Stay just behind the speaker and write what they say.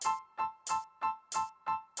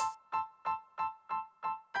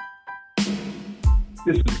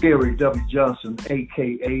This is Gary W. Johnson,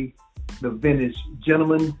 aka the Vintage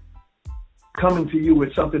Gentleman, coming to you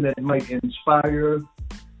with something that might inspire,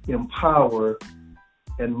 empower,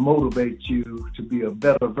 and motivate you to be a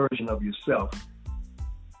better version of yourself.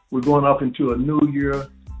 We're going off into a new year,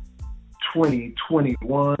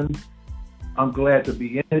 2021. I'm glad to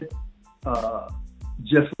be in it.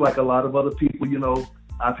 Just like a lot of other people,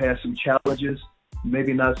 I've had some challenges,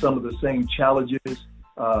 maybe not some of the same challenges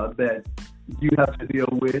that you have to deal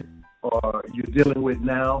with or you're dealing with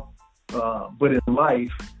now. But in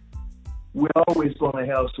life, we're always going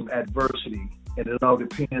to have some adversity, and it all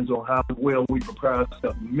depends on how well we prepare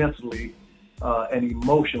ourselves mentally and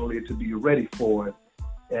emotionally to be ready for it,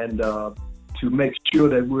 and to make sure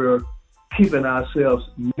that we're keeping ourselves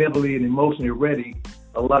mentally and emotionally ready.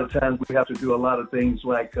 A lot of times we have to do a lot of things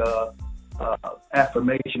like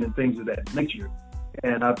affirmation and things of that nature.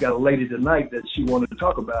 And I've got a lady tonight that she wanted to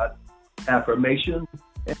talk about affirmation,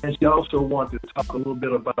 and she also wanted to talk a little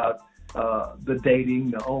bit about the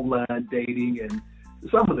dating, the online dating, and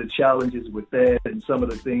some of the challenges with that, and some of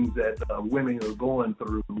the things that women are going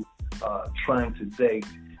through trying to date.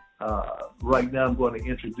 Right now, I'm going to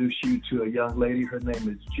introduce you to a young lady. Her name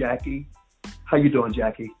is Jackie. How you doing,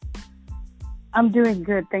 Jackie? I'm doing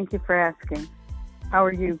good. Thank you for asking. How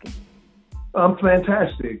are you? I'm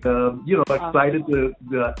fantastic. Excited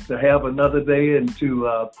to have another day and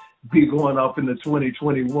to be going off into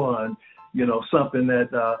 2021. Something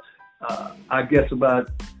that I guess about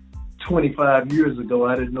 25 years ago,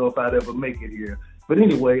 I didn't know if I'd ever make it here. But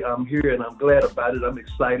anyway, I'm here and I'm glad about it. I'm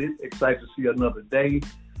excited to see another day.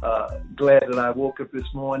 Glad that I woke up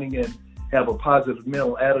this morning and have a positive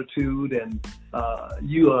mental attitude. And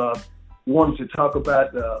you wanted to talk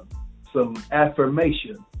about some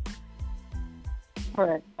affirmation.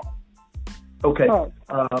 Correct. Okay. Correct.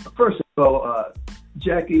 First of all,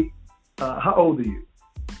 Jackie, how old are you?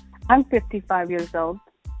 I'm 55 years old.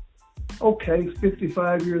 Okay,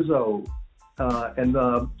 55 years old. And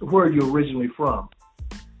where are you originally from?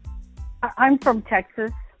 I'm from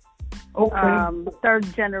Texas. Okay. Third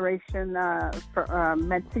generation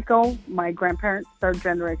Mexico. My grandparents, third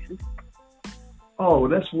generation. Oh,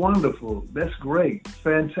 that's wonderful. That's great.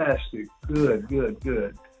 Fantastic. Good.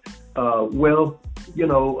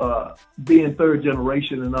 Being third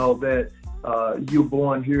generation and all that, you're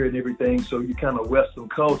born here and everything, so you're kind of Western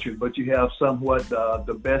culture, but you have somewhat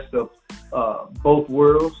the best of both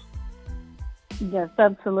worlds. Yes,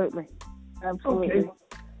 absolutely. Okay.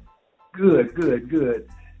 Good.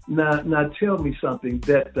 Now tell me something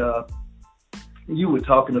that you were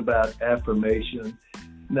talking about affirmation.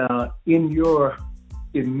 Now, in your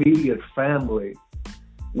immediate family,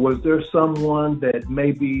 was there someone that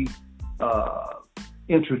maybe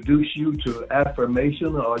introduced you to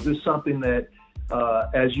affirmation, or is this something that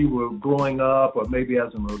as you were growing up or maybe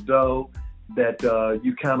as an adult that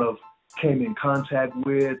you kind of came in contact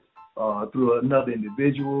with through another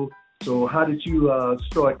individual? So how did you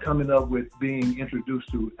start coming up with being introduced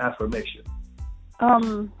to affirmation?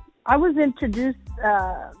 I was introduced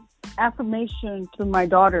affirmation to my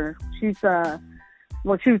daughter. She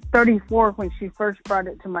was 34 when she first brought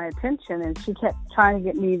it to my attention, and she kept trying to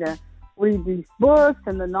get me to read these books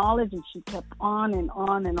and the knowledge, and she kept on and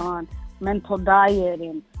on and on. Mental diet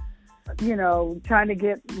and, trying to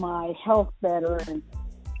get my health better.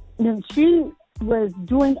 And she was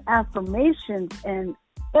doing affirmations, and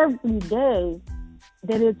every day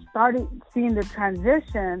that it started seeing the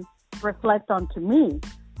transition reflect onto me,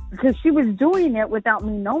 because she was doing it without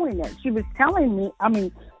me knowing it. She was telling me,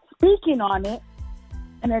 speaking on it.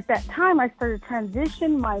 And at that time, I started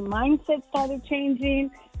transition. My mindset started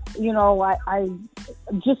changing. I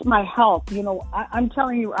just my health. I'm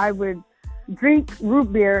telling you, I would drink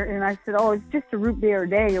root beer, and I said, "Oh, it's just a root beer a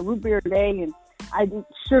day," and I did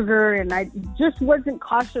sugar, and I just wasn't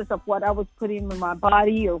cautious of what I was putting in my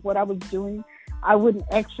body or what I was doing. I wouldn't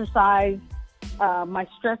exercise. My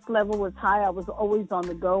stress level was high. I was always on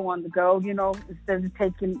the go, instead of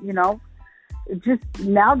taking, just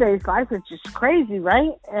nowadays life is just crazy,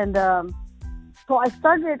 right? And so I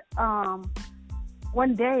started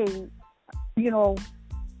one day,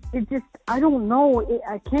 it just, I don't know,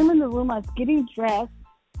 I came in the room, I was getting dressed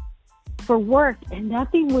for work, and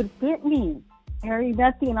nothing would fit me, Harry,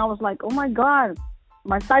 nothing. I was like, oh my God,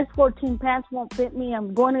 my size 14 pants won't fit me.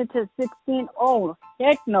 I'm going into 16. Oh,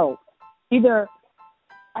 heck no. Here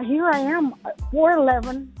I am,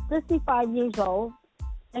 4'11", 55 years old,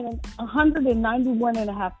 and 191 and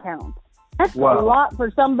a half pounds. That's wow. A lot for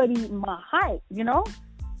somebody my height,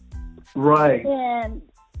 Right. And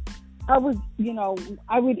I was,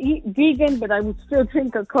 I would eat vegan, but I would still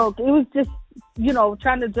drink a Coke. It was just,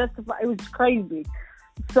 trying to justify. It was crazy.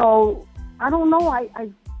 So I don't know. I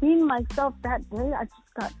seen myself that day. I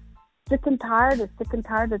just got sick and tired of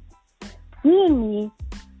seeing me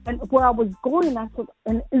and where I was going. I said,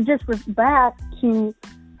 and it just was back to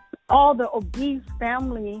all the obese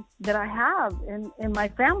family that I have in my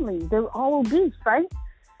family. They're all obese, right?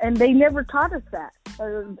 And they never taught us that,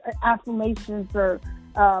 affirmations or,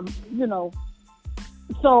 you know.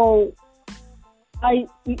 So I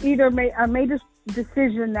made a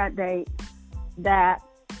decision that day that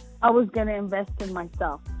I was going to invest in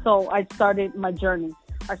myself. So I started my journey.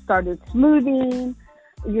 I started the smoothies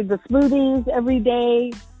every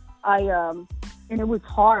day. And it was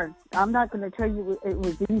hard. I'm not going to tell you it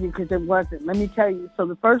was easy because it wasn't. Let me tell you. So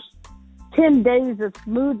the first 10 days of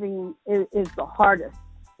smoothing is the hardest.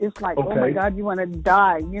 It's like, okay. Oh my God, you want to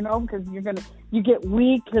die, you know, because you get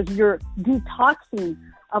weak because you're detoxing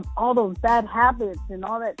of all those bad habits and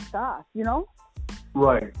all that stuff, you know?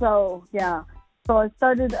 Right. So, yeah. So I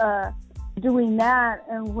started doing that,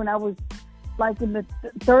 and when I was like in the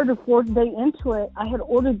third or fourth day into it, I had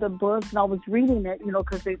ordered the book and I was reading it, you know,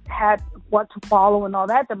 because it had what to follow and all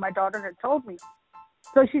that my daughter had told me.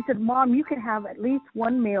 So she said, Mom, you can have at least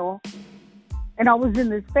one meal. And I was in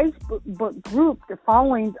this Facebook group, the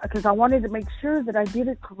following, because I wanted to make sure that I did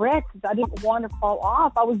it correct, because I didn't want to fall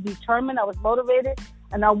off. I was determined, I was motivated,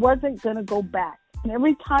 and I wasn't going to go back. And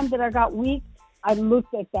every time that I got weak, I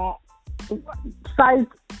looked at that size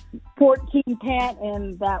 14 pant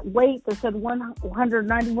and that weight that said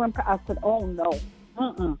 191 pounds. I said, oh no,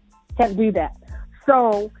 can't do that.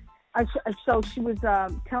 So she was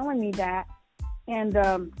telling me that, and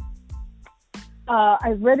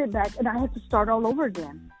I read it back, and I had to start all over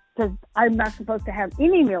again because I'm not supposed to have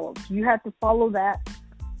any meals. You have to follow that.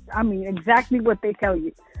 I mean, exactly what they tell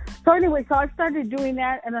you. So anyway, I started doing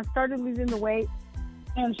that, and I started losing the weight.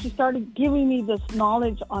 And she started giving me this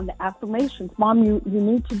knowledge on the affirmations. Mom, you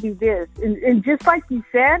need to do this. And just like you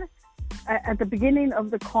said at the beginning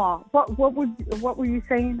of the call, what were you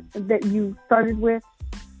saying that you started with?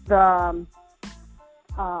 The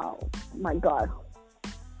oh my God,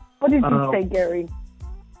 what did you say, Gary?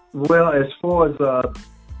 Well, as far as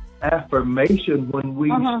affirmation, when we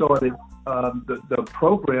started the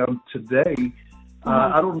program today.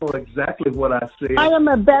 I don't know exactly what I said. I am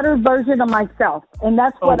a better version of myself. And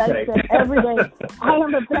that's what I say every day. I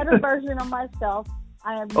am a better version of myself.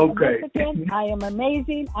 I am significant. I am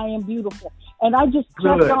amazing. I am beautiful. And I just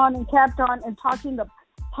kept on and talking the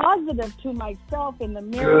positive to myself in the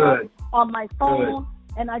mirror, on my phone.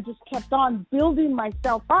 And I just kept on building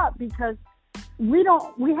myself up because we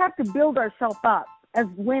have to build ourselves up as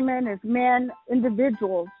women, as men,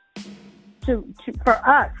 individuals for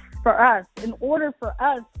us, in order for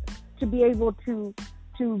us to be able to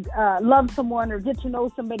love someone or get to know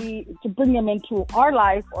somebody, to bring them into our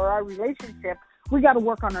life or our relationship, we got to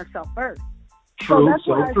work on ourselves first. So that's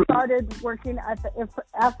why I started working at the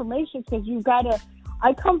affirmations, because you've got to.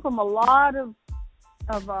 I come from a lot of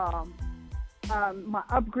my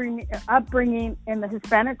upbringing in the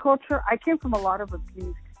Hispanic culture. I came from a lot of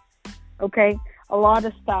abuse. Okay, a lot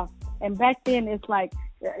of stuff, and back then it's like,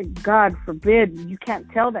 God forbid, you can't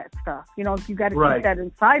tell that stuff. You know, you got to keep that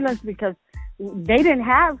in silence because they didn't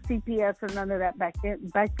have CPS or none of that back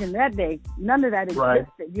in that day. None of that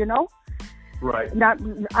existed, you know? Right. Now,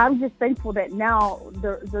 I'm just thankful that now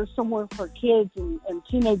there's somewhere for kids and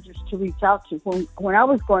teenagers to reach out to. When I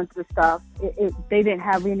was going through stuff, they didn't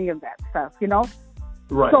have any of that stuff, you know?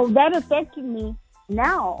 Right. So that affected me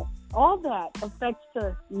now. All that affects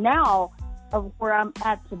the now of where I'm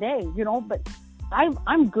at today, you know? But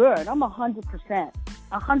I'm good. I'm 100%.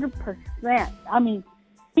 100%. I mean,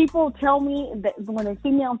 people tell me that when they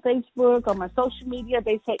see me on Facebook or my social media,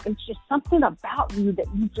 they say it's just something about you that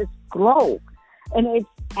you just glow. And it's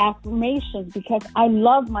affirmations because I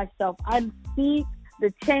love myself. I see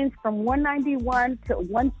the change from 191 to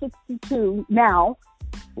 162 now.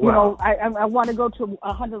 Wow. You know, I want to go to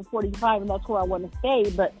 145, and that's where I want to stay.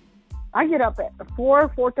 But I get up at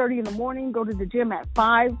 4:30 in the morning, go to the gym at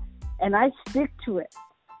 5. And I stick to it.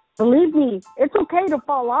 Believe me, it's okay to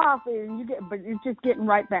fall off, but it's just getting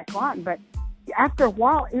right back on. But after a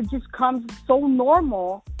while, it just comes so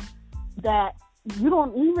normal that you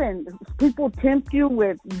don't even. People tempt you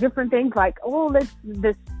with different things like, oh, let's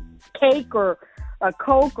this cake or a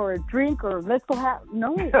Coke or a drink or let's go have.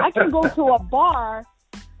 No, I can go to a bar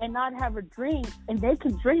and not have a drink, and they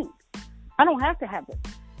can drink. I don't have to have it.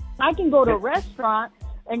 I can go to a restaurant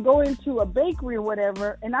and go into a bakery or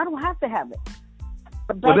whatever, and I don't have to have it.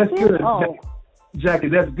 But well, that's good. Jackie,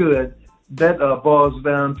 that's good. That boils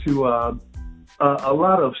down to a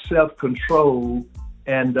lot of self-control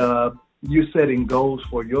and you setting goals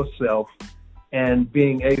for yourself and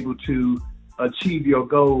being able to achieve your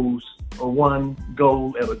goals one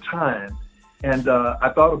goal at a time. And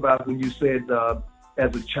I thought about when you said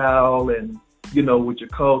as a child and, you know, with your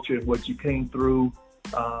culture and what you came through,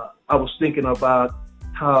 I was thinking about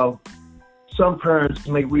how some parents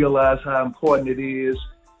may realize how important it is,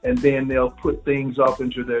 and then they'll put things off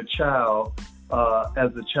into their child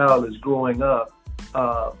as the child is growing up.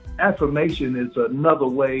 Affirmation is another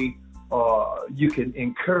way you can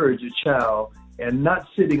encourage a child, and not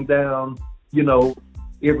sitting down, you know,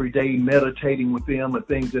 every day meditating with them or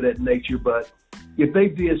things of that nature. But if they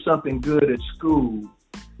did something good at school,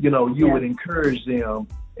 you know, you would encourage them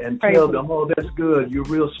and tell them, oh, that's good. You're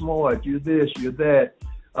real smart. You're this, you're that.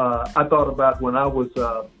 I thought about when I was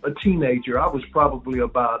a teenager. I was probably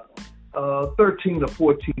about 13 or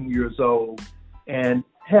 14 years old, and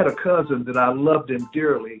had a cousin that I loved him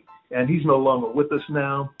dearly. And he's no longer with us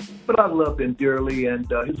now, but I loved him dearly. And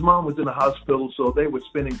his mom was in the hospital, so they were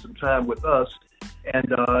spending some time with us. And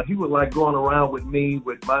he was like going around with me,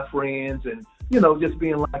 with my friends, and, you know, just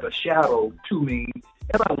being like a shadow to me.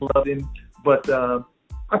 And I loved him, but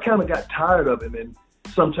I kind of got tired of him. And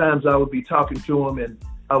sometimes I would be talking to him, and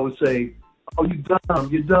I would say, oh, you dumb,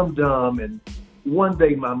 you dumb. And one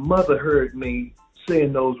day my mother heard me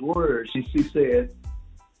saying those words. She said,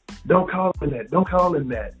 don't call him that, don't call him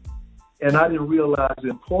that. And I didn't realize the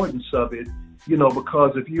importance of it, you know,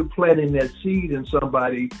 because if you're planting that seed in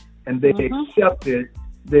somebody and they accept it,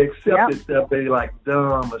 that they're like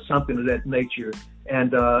dumb or something of that nature.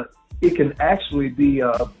 And it can actually be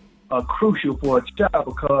crucial for a child,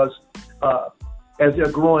 because as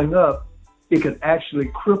they're growing up, it can actually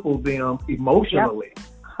cripple them emotionally.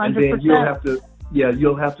 100%. And then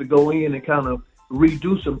you'll have to go in and kind of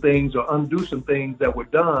redo some things or undo some things that were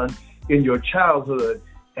done in your childhood.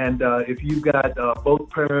 And if you got both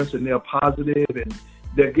parents and they're positive and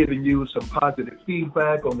they're giving you some positive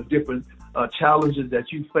feedback on the different challenges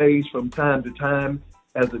that you face from time to time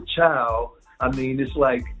as a child, I mean, it's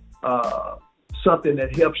like something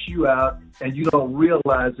that helps you out and you don't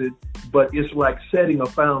realize it, but it's like setting a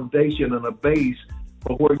foundation and a base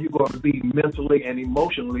for where you're going to be mentally and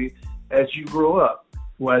emotionally as you grow up,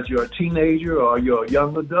 whether you're a teenager or you're a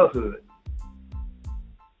young adulthood.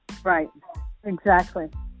 Right. Exactly.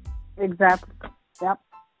 Yep.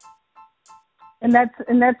 And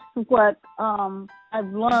that's what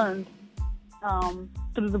I've learned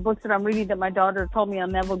through the books that I'm reading that my daughter told me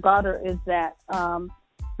on Neville Goddard, is that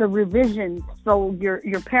the revision. So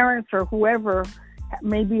your parents or whoever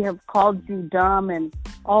maybe have called you dumb and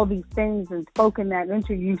all these things and spoken that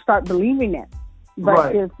into you, start believing it.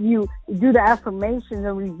 But if you do the affirmation,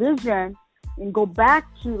 the revision, and go back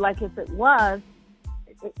to like if it was,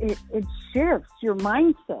 it shifts your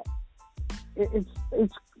mindset. It's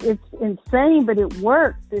insane, but it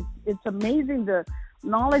works. It's amazing the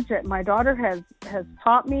knowledge that my daughter has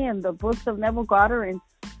taught me, and the books of Neville Goddard and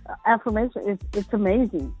affirmation. It's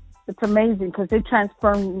amazing. It's amazing because it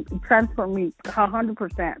transformed me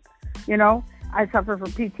 100%. You know, I suffer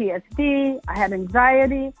from PTSD. I had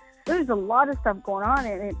anxiety. There's a lot of stuff going on,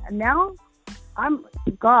 and now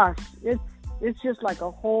it's just like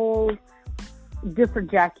a whole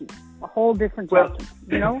different Jackie, Jackie,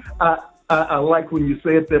 you know? I like when you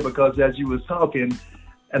said that, because as you was talking,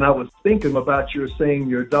 and I was thinking about you saying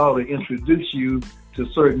your daughter introduced you to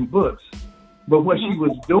certain books, but what she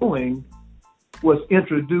was doing was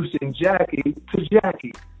introducing Jackie to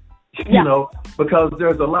Jackie, you know, because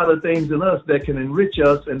there's a lot of things in us that can enrich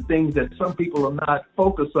us and things that some people are not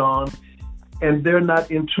focused on, and they're not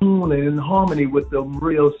in tune and in harmony with their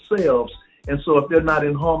real selves. And so if they're not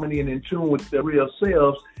in harmony and in tune with their real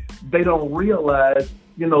selves, they don't realize,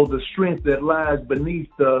 you know, the strength that lies beneath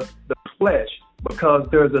the flesh, because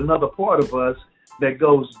there's another part of us that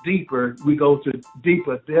goes deeper. We go to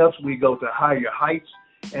deeper depths. We go to higher heights.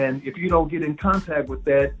 And if you don't get in contact with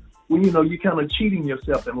that, well, you know, you're kind of cheating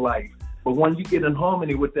yourself in life. But when you get in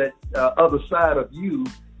harmony with that other side of you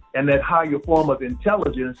and that higher form of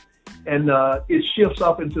intelligence, and it shifts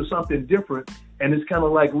up into something different, and it's kind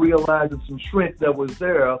of like realizing some strength that was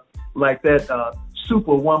there, like that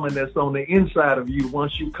superwoman that's on the inside of you.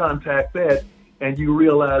 Once you contact that and you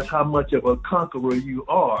realize how much of a conqueror you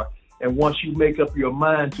are, and once you make up your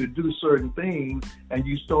mind to do certain things and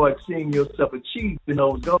you start seeing yourself achieving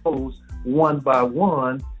those goals one by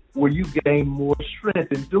one, where you gain more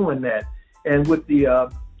strength in doing that. And with the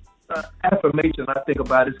affirmation, I think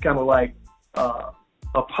about it's kind of like a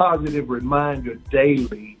positive reminder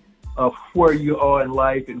daily of where you are in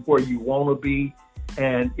life and where you want to be.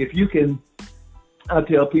 And if you can, I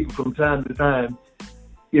tell people from time to time,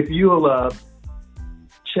 if you'll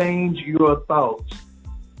change your thoughts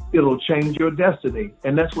it'll change your destiny.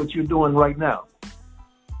 And that's what you're doing right now.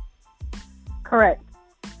 Correct.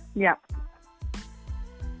 Yeah.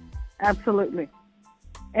 Absolutely.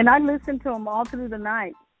 And I listen to them all through the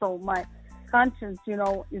night. So my conscience,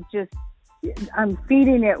 is just, I'm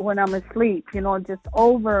feeding it when I'm asleep, just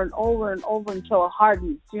over and over and over until it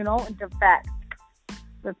hardens, into fact.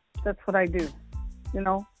 That's what I do,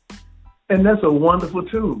 And that's a wonderful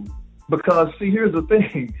tool, because see, here's the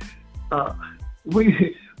thing.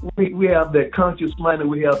 We have that conscious mind and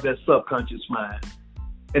we have that subconscious mind.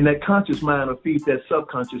 And that conscious mind will feed that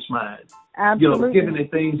subconscious mind. Absolutely. Giving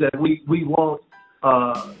it things that we want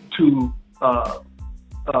to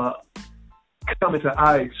come into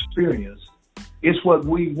our experience. It's what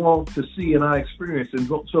we want to see in our experience. And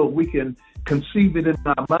so we can conceive it in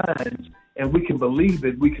our minds and we can believe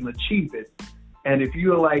it, we can achieve it. And if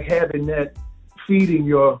you're like having that, feeding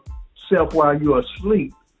yourself while you're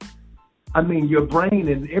asleep, I mean, your brain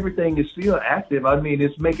and everything is still active. I mean,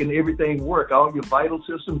 it's making everything work, all your vital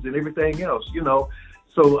systems and everything else,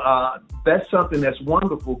 So that's something that's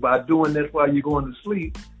wonderful. By doing that while you're going to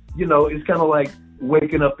sleep, it's kind of like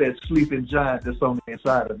waking up that sleeping giant that's on the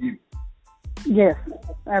inside of you. Yes,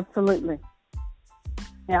 absolutely.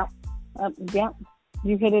 Yeah. Yeah.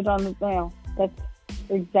 You hit it on the nail. That's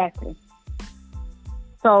exactly.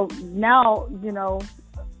 So now,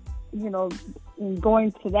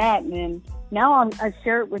 going to that, and now I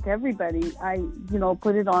share it with everybody. I,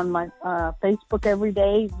 put it on my Facebook every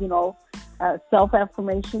day,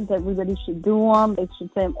 self-affirmations. Everybody should do them. They should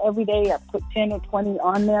say them every day. I put 10 or 20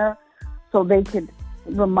 on there so they could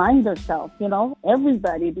remind themselves,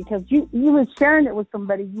 everybody, because you were sharing it with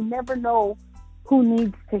somebody. You never know who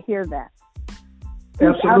needs to hear that.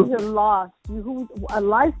 Who's out here lost, a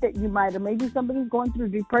life that you might have, maybe somebody's going through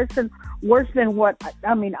depression worse than what,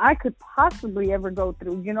 I could possibly ever go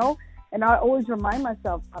through, and I always remind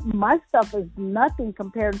myself, my stuff is nothing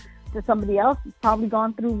compared to somebody else who's probably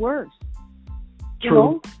gone through worse.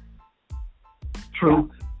 True. True.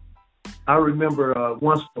 I remember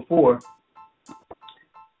once before,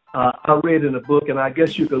 I read in a book, and I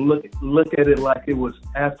guess you could look at it like it was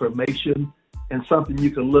affirmation and something you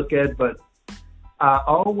can look at, but I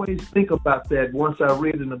always think about that once I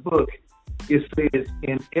read in the book. It says,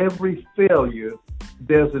 in every failure,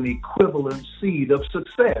 there's an equivalent seed of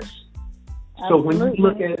success. Absolutely.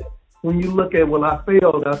 So when you look at, well, I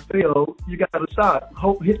failed, you got to stop,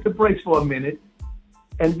 hit the brakes for a minute,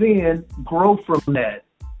 and then grow from that,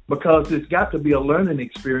 because it's got to be a learning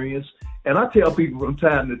experience. And I tell people from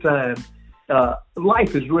time to time,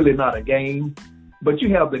 life is really not a game, but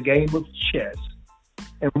you have the game of chess.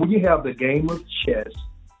 And when you have the game of chess,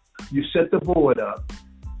 you set the board up,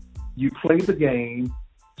 you play the game.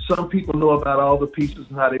 Some people know about all the pieces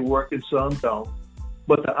and how they work, and some don't.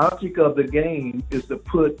 But the object of the game is to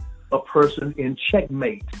put a person in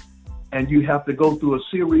checkmate. And you have to go through a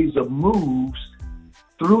series of moves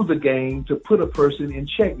through the game to put a person in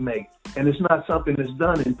checkmate. And it's not something that's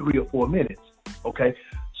done in 3 or 4 minutes. Okay?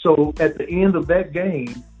 So at the end of that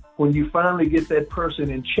game, when you finally get that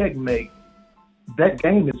person in checkmate, that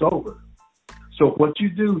game is over. So what you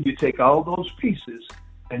do, you take all those pieces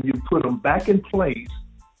and you put them back in place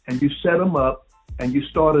and you set them up and you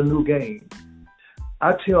start a new game.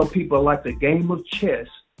 I tell people, like the game of chess,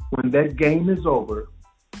 when that game is over,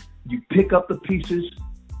 you pick up the pieces,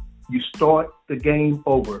 you start the game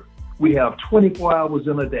over. We have 24 hours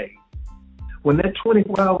in a day. When that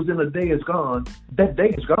 24 hours in a day is gone, that day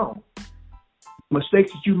is gone.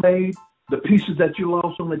 Mistakes that you made, the pieces that you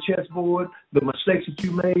lost on the chessboard, the mistakes that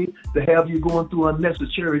you made to have you going through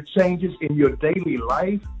unnecessary changes in your daily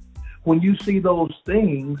life, when you see those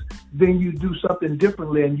things, then you do something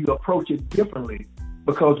differently and you approach it differently,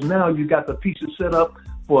 because now you got the pieces set up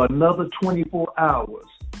for another 24 hours,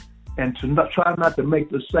 and to try not to make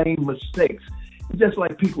the same mistakes. Just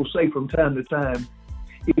like people say from time to time,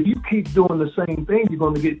 if you keep doing the same thing, you're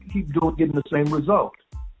going to getting the same result.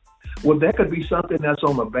 Well, that could be something that's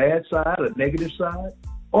on the bad side, a negative side,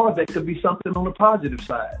 or that could be something on the positive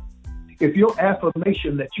side. If your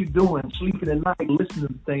affirmation that you're doing, sleeping at night, listening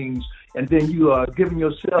to things, and then you are giving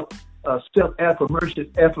yourself a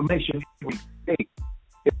self-affirmation every day,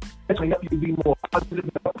 it's going to help you be more positive,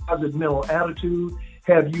 have a positive mental attitude,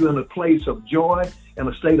 have you in a place of joy and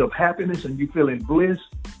a state of happiness, and you feeling bliss.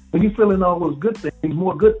 When you're feeling all those good things,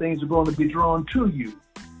 more good things are going to be drawn to you.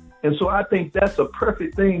 And so I think that's a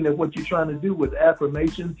perfect thing, that what you're trying to do with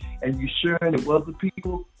affirmation and you sharing it with other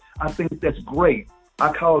people. I think that's great.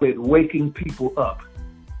 I call it waking people up.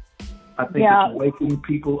 I think it's waking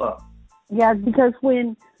people up. Yeah, because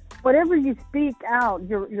when whatever you speak out,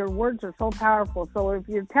 your words are so powerful. So if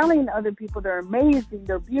you're telling other people they're amazing,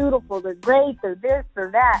 they're beautiful, they're great, they're this,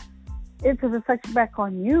 they're that, it's a reflection back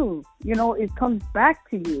on you. You know, it comes back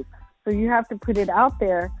to you. So you have to put it out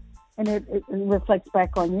there, and it reflects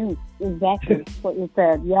back on you. Exactly what you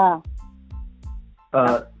said. Yeah.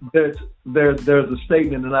 There's a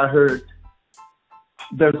statement that I heard.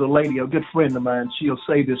 There's a lady, a good friend of mine. She'll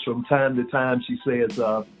say this from time to time. She says,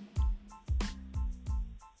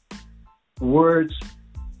 "Words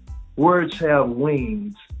have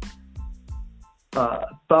wings.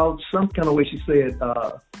 Thoughts, some kind of way she said,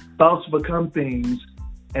 thoughts become things,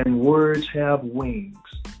 and words have wings."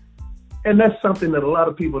 And that's something that a lot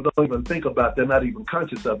of people don't even think about. They're not even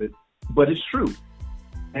conscious of it, but it's true.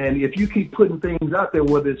 And if you keep putting things out there,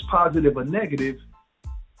 whether it's positive or negative,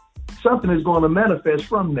 something is going to manifest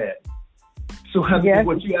from that. So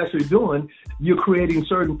what you're actually doing, you're creating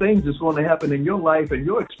certain things that's going to happen in your life and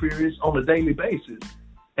your experience on a daily basis.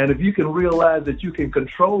 And if you can realize that you can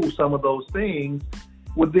control some of those things,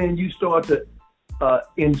 well, then you start to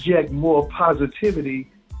inject more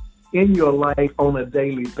positivity in your life on a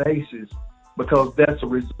daily basis, because that's a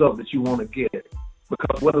result that you want to get.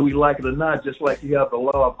 Because whether we like it or not, just like you have the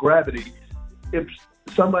law of gravity, if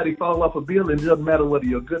somebody fall off a building, it doesn't matter whether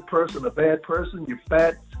you're a good person, a bad person, you're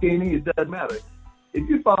fat, skinny, it doesn't matter. If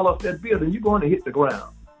you fall off that building, you're going to hit the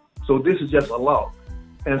ground. So this is just a law.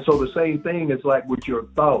 And so the same thing is like with your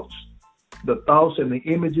thoughts. The thoughts and the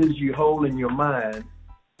images you hold in your mind,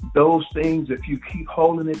 those things, if you keep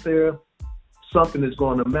holding it there, something is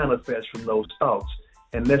going to manifest from those thoughts.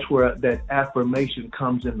 And that's where that affirmation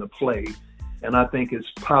comes into play. And I think it's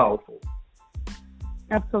powerful.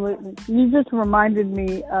 Absolutely. You just reminded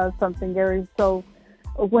me of something, Gary. So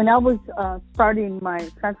when I was starting my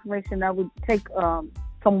transformation, I would take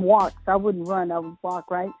some walks. I wouldn't run, I would walk,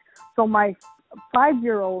 right? So my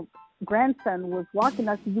 5-year-old grandson was walking.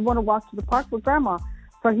 I said, "You want to walk to the park with Grandma?"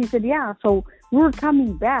 So he said, "Yeah." So we were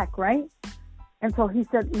coming back, right? And so he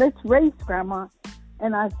said, "Let's race, Grandma."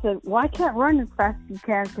 And I said, "Well, I can't run as fast as you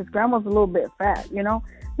can because Grandma's a little bit fat, you know?"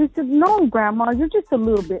 He said, "No, Grandma, you're just a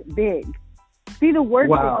little bit big." See the words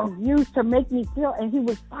that he used to make me feel. And he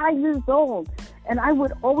was 5 years old. And I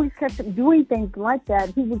would always catch him doing things like that.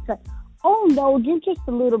 He would say, "Oh, no, you're just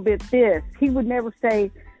a little bit this." He would never say,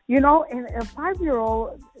 you know, and a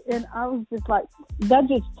 5-year-old, and I was just like, that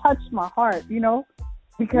just touched my heart, you know,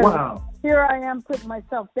 because here I am putting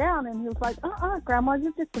myself down, and he was like, Grandma,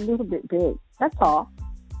 you're just a little bit big. That's all.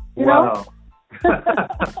 You know?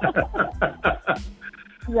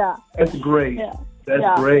 Yeah. That's great. Yeah.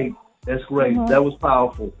 That's great. That's great. Mm-hmm. That was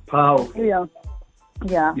powerful. Powerful.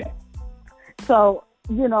 Yeah. So,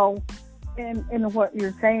 you know, in what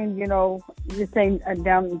you're saying, you know, you're saying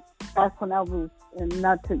down back when I was, and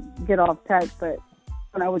not to get off track, but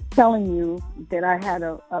when I was telling you that I had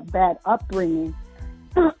a bad upbringing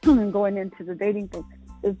going into the dating thing,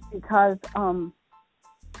 is because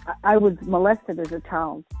I was molested as a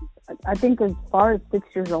child. I think as far as 6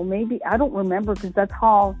 years old, maybe. I don't remember, because that's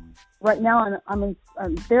how, right now I'm in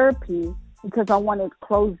therapy because I wanted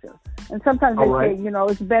closure. And sometimes they say, you know,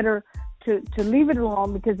 it's better to leave it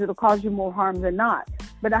alone because it'll cause you more harm than not.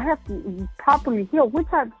 But I have to properly heal, which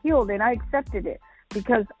I've healed, and I accepted it,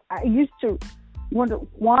 because I used to wonder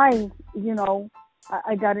why, you know,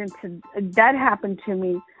 I got into that happened to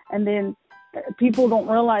me. And then people don't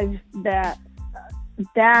realize that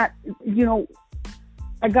you know,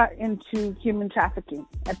 I got into human trafficking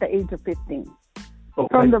at the age of 15.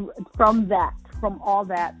 Okay. From all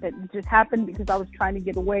that just happened because I was trying to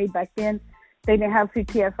get away. Back then, they didn't have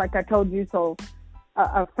CPS, like I told you. So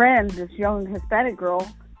a friend, this young Hispanic girl,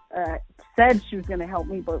 said she was going to help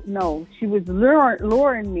me, but no, she was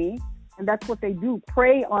luring me, and that's what they do,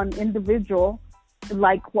 prey on individual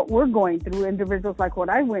like what we're going through, individuals like what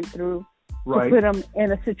I went through, to put them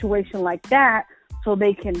in a situation like that so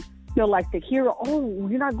they can feel like the hero. Oh,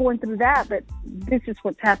 you're not going through that, but this is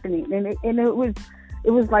what's happening. And it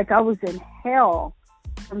was like I was in hell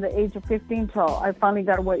from the age of 15 till I finally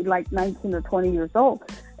got away, like 19 or 20 years old.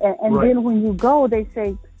 And then when you go, they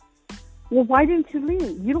say, "Well, why didn't you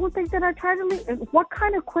leave? You don't think that I tried to leave?" And what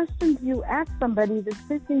kind of questions do you ask somebody that's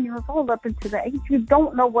 15 years old up into the age? You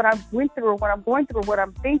don't know what I went through or what I'm going through or what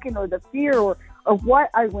I'm thinking or the fear or what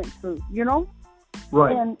I went through, you know?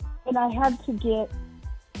 Right. And I had to get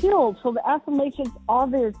healed. So the affirmations, all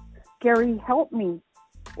this, Gary, helped me.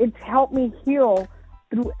 It's helped me heal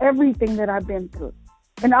through everything that I've been through.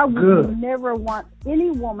 And I would never want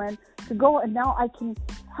any woman to go, and now I can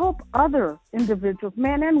help other individuals,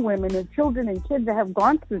 men and women and children and kids that have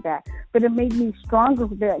gone through that. But it made me stronger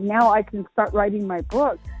that now I can start writing my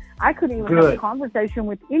book. I couldn't even have a conversation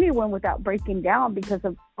with anyone without breaking down because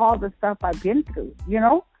of all the stuff I've been through, you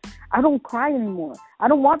know? I don't cry anymore. I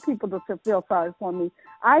don't want people to feel sorry for me.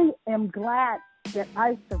 I am glad that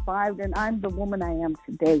I survived and I'm the woman I am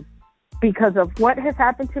today because of what has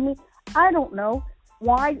happened to me. I don't know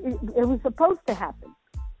why it was supposed to happen.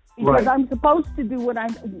 Because I'm supposed to do what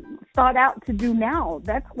I'm sought out to do now.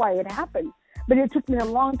 That's why it happened. But it took me a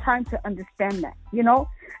long time to understand that, you know?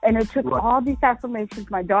 And it took all these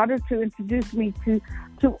affirmations, my daughter to introduce me to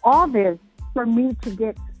all this for me to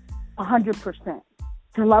get 100%,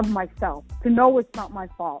 to love myself, to know it's not my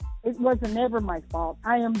fault. It wasn't ever my fault.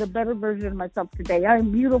 I am the better version of myself today. I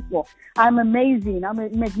am beautiful. I'm amazing. I'm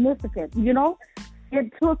magnificent, you know?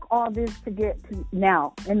 It took all this to get to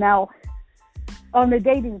now. And now on the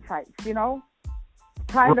dating sites, you know,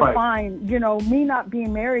 trying to find, you know, me not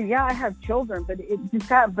being married. Yeah, I have children, but it just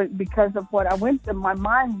happened because of what I went through. My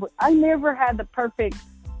mind, I never had the perfect,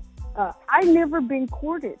 I never been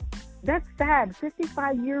courted. That's sad.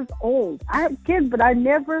 55 years old. I have kids, but I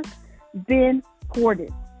never been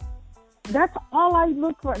courted. That's all I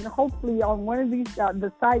look for. And hopefully on one of these,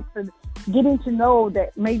 the sites, and getting to know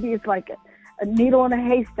that maybe it's like a needle in a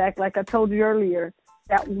haystack, like I told you earlier.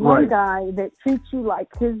 That one guy that treats you like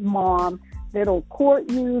his mom, that'll court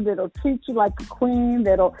you, that'll treat you like a queen,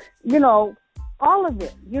 that'll, you know, all of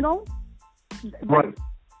it, you know?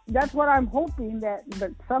 That's what I'm hoping that,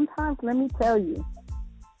 but sometimes, let me tell you,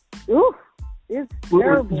 it's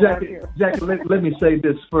terrible out here. Jackie, let me say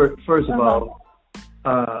this first of all.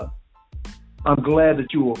 I'm glad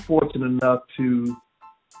that you were fortunate enough to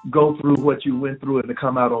go through what you went through and to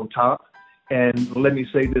come out on top. And let me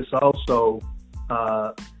say this also,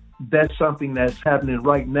 that's something that's happening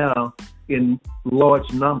right now in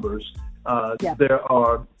large numbers. There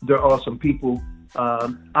are some people.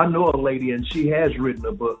 I know a lady, and she has written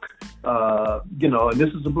a book. You know, and this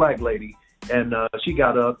is a black lady, and she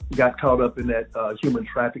got caught up in that human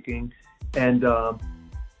trafficking. And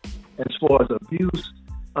as far as abuse,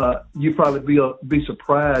 you probably be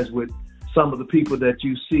surprised with some of the people that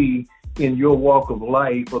you see in your walk of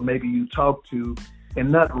life, or maybe you talk to,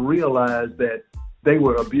 and not realize that they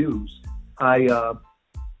were abused. I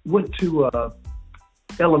went to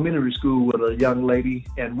elementary school with a young lady,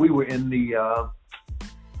 and we were in the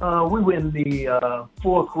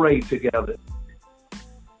fourth grade together.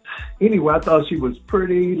 Anyway, I thought she was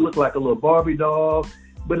pretty, looked like a little Barbie doll,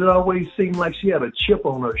 but it always seemed like she had a chip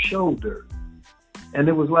on her shoulder. And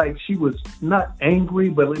it was like she was not angry,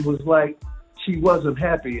 but it was like she wasn't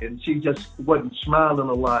happy, and she just wasn't smiling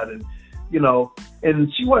a lot. And you know, and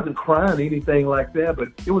she wasn't crying or anything like that, but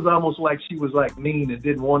it was almost like she was like mean and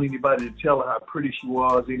didn't want anybody to tell her how pretty she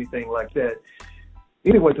was, anything like that.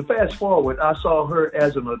 Anyway, to fast forward, I saw her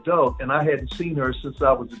as an adult, and I hadn't seen her since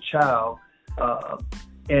I was a child.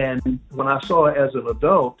 And when I saw her as an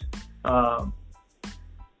adult,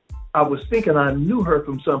 I was thinking I knew her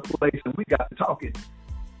from someplace, and we got to talking.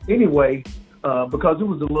 Anyway, because it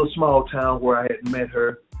was a little small town where I had met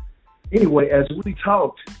her. Anyway, as we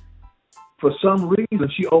talked, for some reason,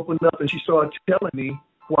 she opened up and she started telling me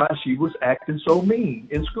why she was acting so mean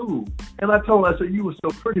in school. And I told her, I said, you were so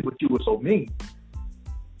pretty, but you were so mean.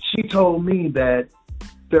 She told me that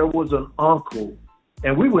there was an uncle,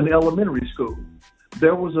 and we were in elementary school.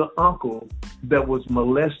 There was an uncle that was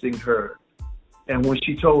molesting her. And when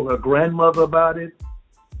she told her grandmother about it,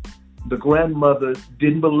 the grandmother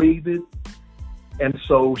didn't believe it. And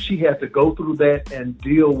so she had to go through that and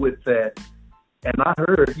deal with that. And I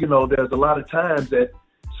heard, you know, there's a lot of times that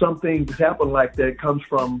some things happen like that comes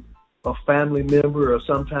from a family member or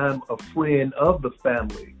sometimes a friend of the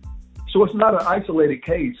family. So it's not an isolated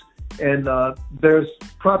case. And there's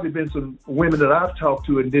probably been some women that I've talked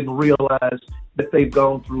to and didn't realize that they've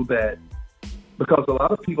gone through that. Because a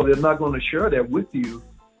lot of people, they're not going to share that with you.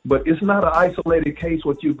 But it's not an isolated case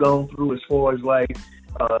what you've gone through as far as like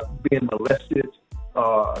being molested,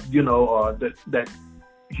 you know, or that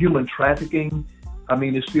human trafficking. I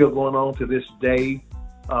mean, it's still going on to this day.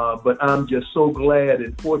 But I'm just so glad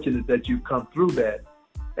and fortunate that you've come through that.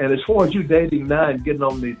 And as far as you dating now and getting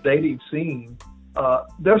on the dating scene,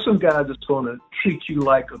 there's some guys that's going to treat you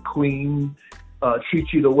like a queen,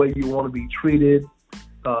 treat you the way you want to be treated.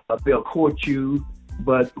 They'll court you.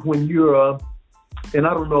 But when you're, and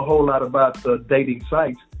I don't know a whole lot about the dating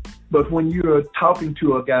sites, but when you're talking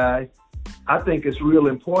to a guy, I think it's real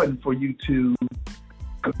important for you to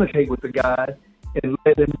communicate with the guy and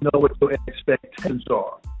let him know what your expectations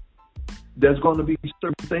are. There's going to be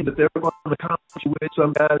certain things that they're going to come to with.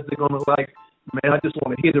 Some guys, they're going to like, man, I just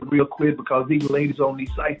want to hit it real quick because these ladies on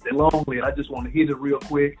these sites, they're lonely, and I just want to hit it real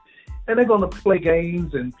quick. And they're going to play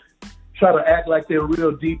games and try to act like they're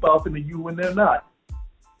real deep off into you when they're not,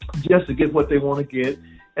 just to get what they want to get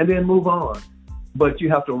and then move on. But you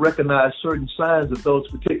have to recognize certain signs that those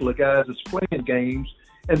particular guys is playing games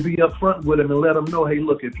and be upfront with them and let them know, hey,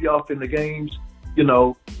 look, if you're off in the games, you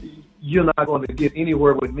know, you're not going to get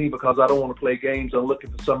anywhere with me because I don't want to play games. I'm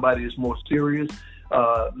looking for somebody that's more serious.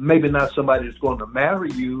 Maybe not somebody that's going to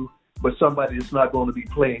marry you, but somebody that's not going to be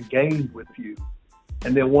playing games with you.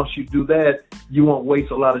 And then once you do that, you won't waste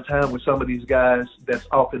a lot of time with some of these guys that's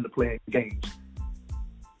off into playing games.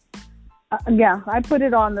 Yeah, I put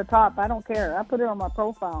it on the top. I don't care. I put it on my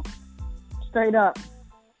profile, straight up.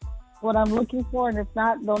 What I'm looking for, and if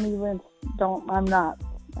not, I'm not.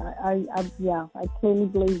 I clearly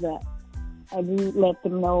believe that. I do let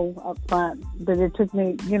them know up front, but it took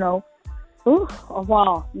me, a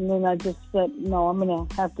while. And then I just said, no, I'm going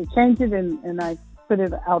to have to change it, and I put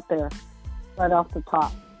it out there right off the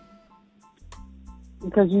top.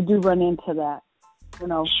 Because you do run into that,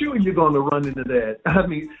 Sure, you're going to run into that. I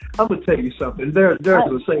mean, I'm going to tell you something. There's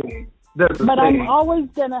a saying. But I'm always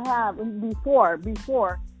going to have,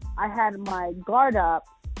 before I had my guard up,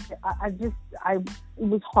 it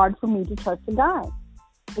was hard for me to trust a guy.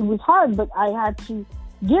 It was hard, but I had to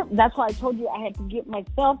that's why I told you I had to get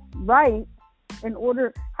myself right in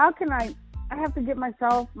order. How can I have to get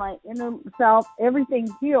myself, my inner self, everything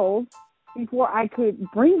healed before I could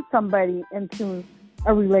bring somebody into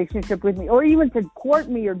a relationship with me, or even to court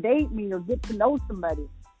me or date me or get to know somebody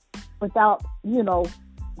without,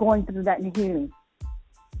 going through that and healing.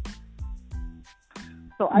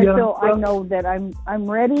 So I know that I'm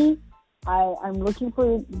ready. I'm looking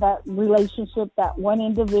for that relationship, that one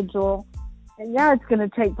individual. And yeah, it's going to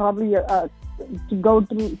take probably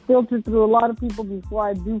to filter through a lot of people before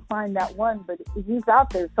I do find that one, but he's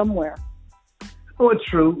out there somewhere. Oh, it's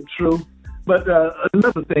true. But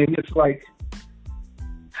another thing, it's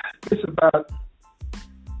about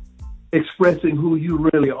expressing who you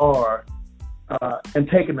really are and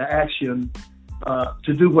taking the action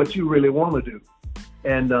to do what you really want to do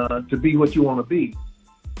and to be what you want to be.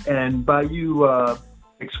 And by you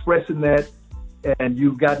expressing that and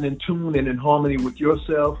you've gotten in tune and in harmony with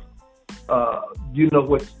yourself, you know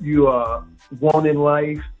what you want in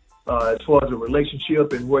life as far as a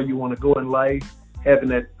relationship and where you want to go in life, having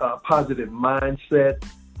that positive mindset.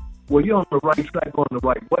 Well, you're on the right track, going the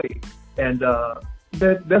right way. And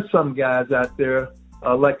there's some guys out there,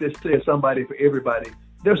 like they say, somebody for everybody.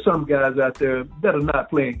 There's some guys out there that are not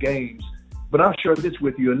playing games. But I'll share this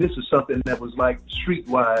with you, and this is something that was like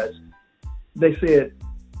streetwise. They said,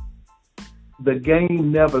 the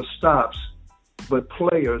game never stops, but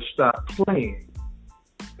players stop playing.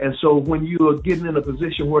 And so when you are getting in a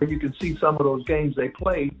position where you can see some of those games they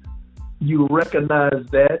play, you recognize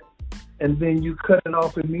that, and then you cut it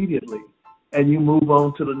off immediately, and you move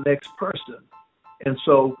on to the next person. And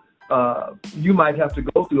so you might have to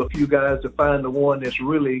go through a few guys to find the one that's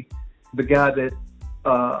really the guy that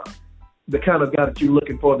the kind of guy that you're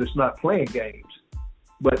looking for that's not playing games.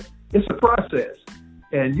 But it's a process.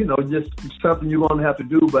 And, just something you're going to have to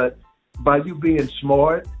do. But by you being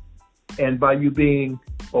smart and by you being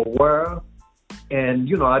aware,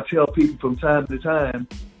 and, I tell people from time to time,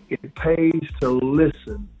 it pays to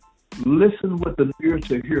listen. Listen with an ear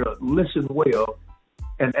to hear. Listen well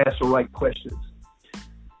and ask the right questions.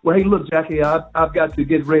 Well, hey, look, Jackie, I've got to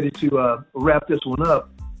get ready to wrap this one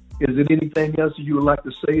up. Is there anything else you would like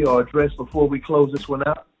to say or address before we close this one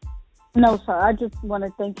out? No, sir. I just want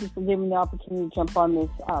to thank you for giving me the opportunity to jump on this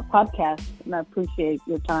podcast, and I appreciate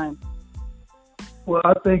your time. Well,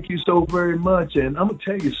 I thank you so very much. And I'm going to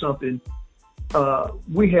tell you something.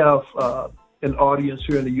 We have an audience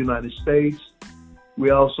here in the United States.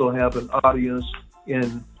 We also have an audience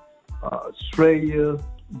in Australia,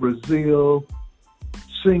 Brazil,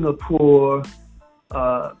 Singapore,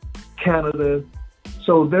 Canada.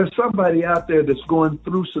 So there's somebody out there that's going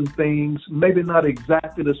through some things, maybe not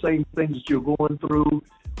exactly the same things that you're going through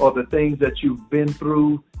or the things that you've been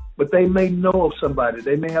through, but they may know of somebody.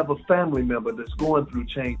 They may have a family member that's going through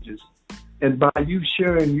changes. And by you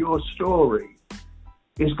sharing your story,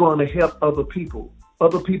 it's going to help other people.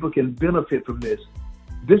 Other people can benefit from this.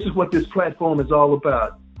 This is what this platform is all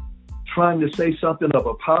about, trying to say something of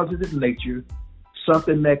a positive nature,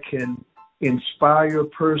 something that can inspire a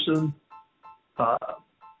person,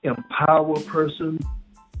 empower a person,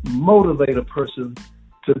 motivate a person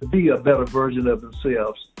to be a better version of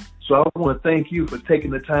themselves. So I want to thank you for taking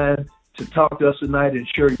the time to talk to us tonight and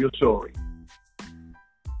share your story.